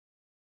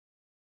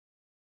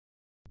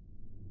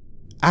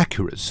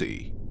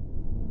accuracy,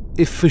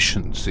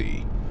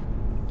 efficiency,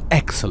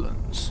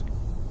 excellence.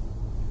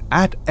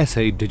 At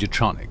Essae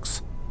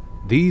Digitronics,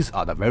 these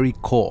are the very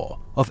core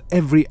of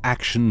every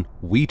action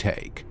we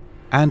take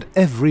and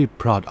every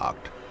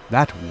product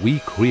that we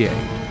create.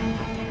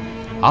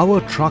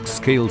 Our truck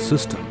scale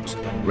systems,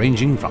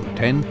 ranging from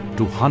 10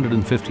 to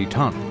 150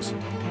 tons,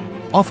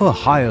 offer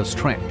higher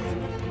strength,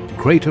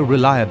 greater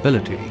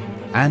reliability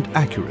and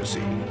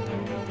accuracy,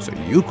 so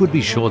you could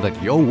be sure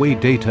that your weigh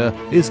data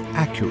is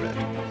accurate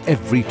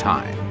every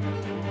time.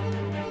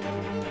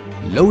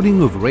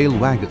 Loading of rail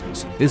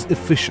wagons is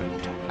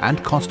efficient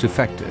and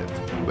cost-effective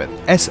with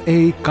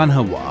Essae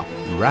Kanhawa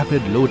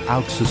rapid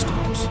load-out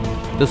systems.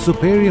 The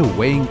superior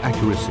weighing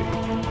accuracy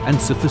and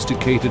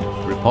sophisticated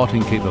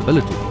reporting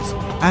capabilities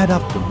add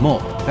up to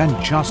more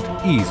than just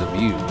ease of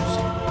use.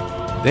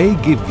 They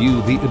give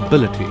you the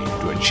ability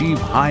to achieve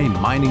high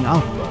mining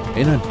output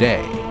in a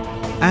day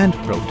and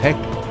protect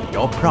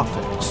your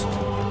profits.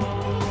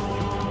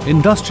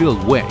 Industrial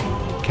weighing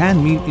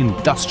can mean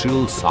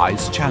industrial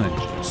size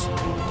challenges.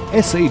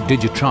 Essae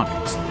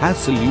Digitronics has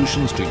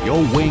solutions to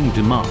your weighing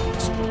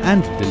demands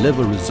and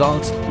deliver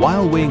results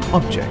while weighing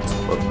objects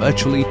of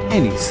virtually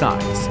any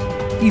size,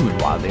 even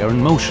while they are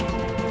in motion.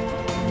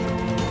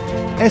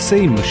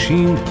 Essae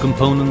machined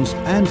components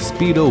and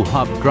Speedo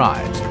hub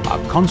drives are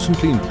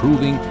constantly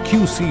improving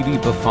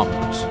QCD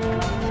performance.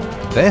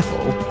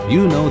 Therefore,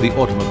 you know the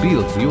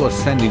automobiles you are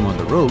sending on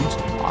the roads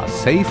are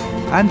safe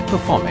and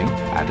performing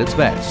at its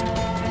best.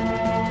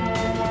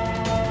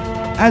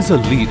 As a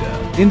leader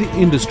in the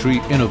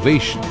industry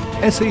innovation,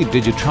 Essae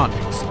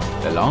Digitronics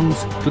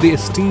belongs to the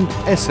esteemed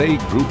Essae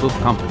group of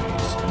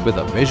companies with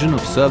a vision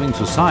of serving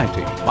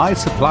society by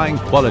supplying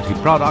quality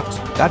products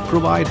that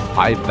provide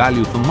high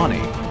value for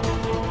money.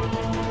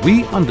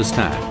 We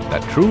understand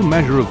that true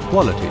measure of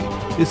quality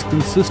is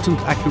consistent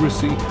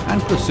accuracy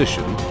and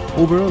precision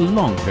over a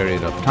long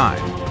period of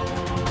time.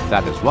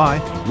 That is why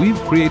we've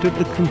created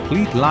a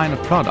complete line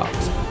of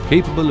products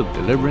capable of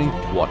delivering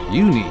what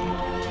you need,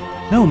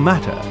 no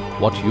matter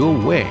what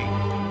you're weighing.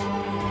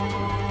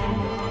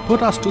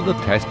 Put us to the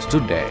test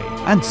today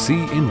and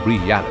see in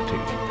reality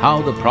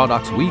how the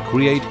products we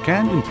create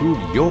can improve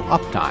your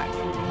uptime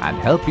and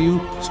help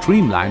you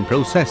streamline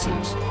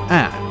processes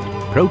and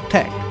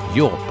protect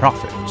your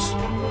profits.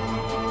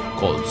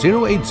 Call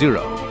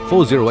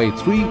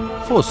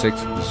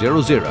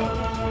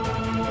 080-4083-4600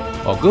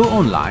 or go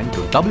online to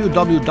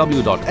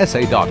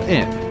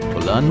www.essae.in to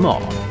learn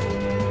more.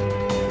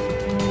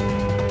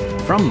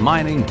 From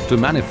mining to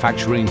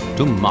manufacturing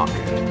to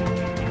market,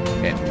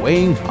 in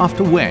weighing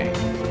after weighing,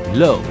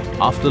 load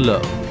after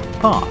load,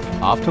 part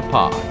after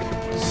part,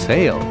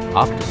 sale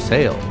after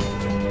sale,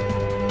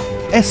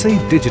 Essae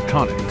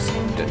Digitronics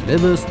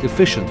delivers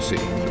efficiency,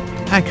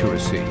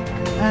 accuracy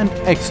and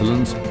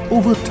excellence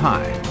over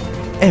time,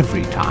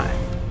 every time.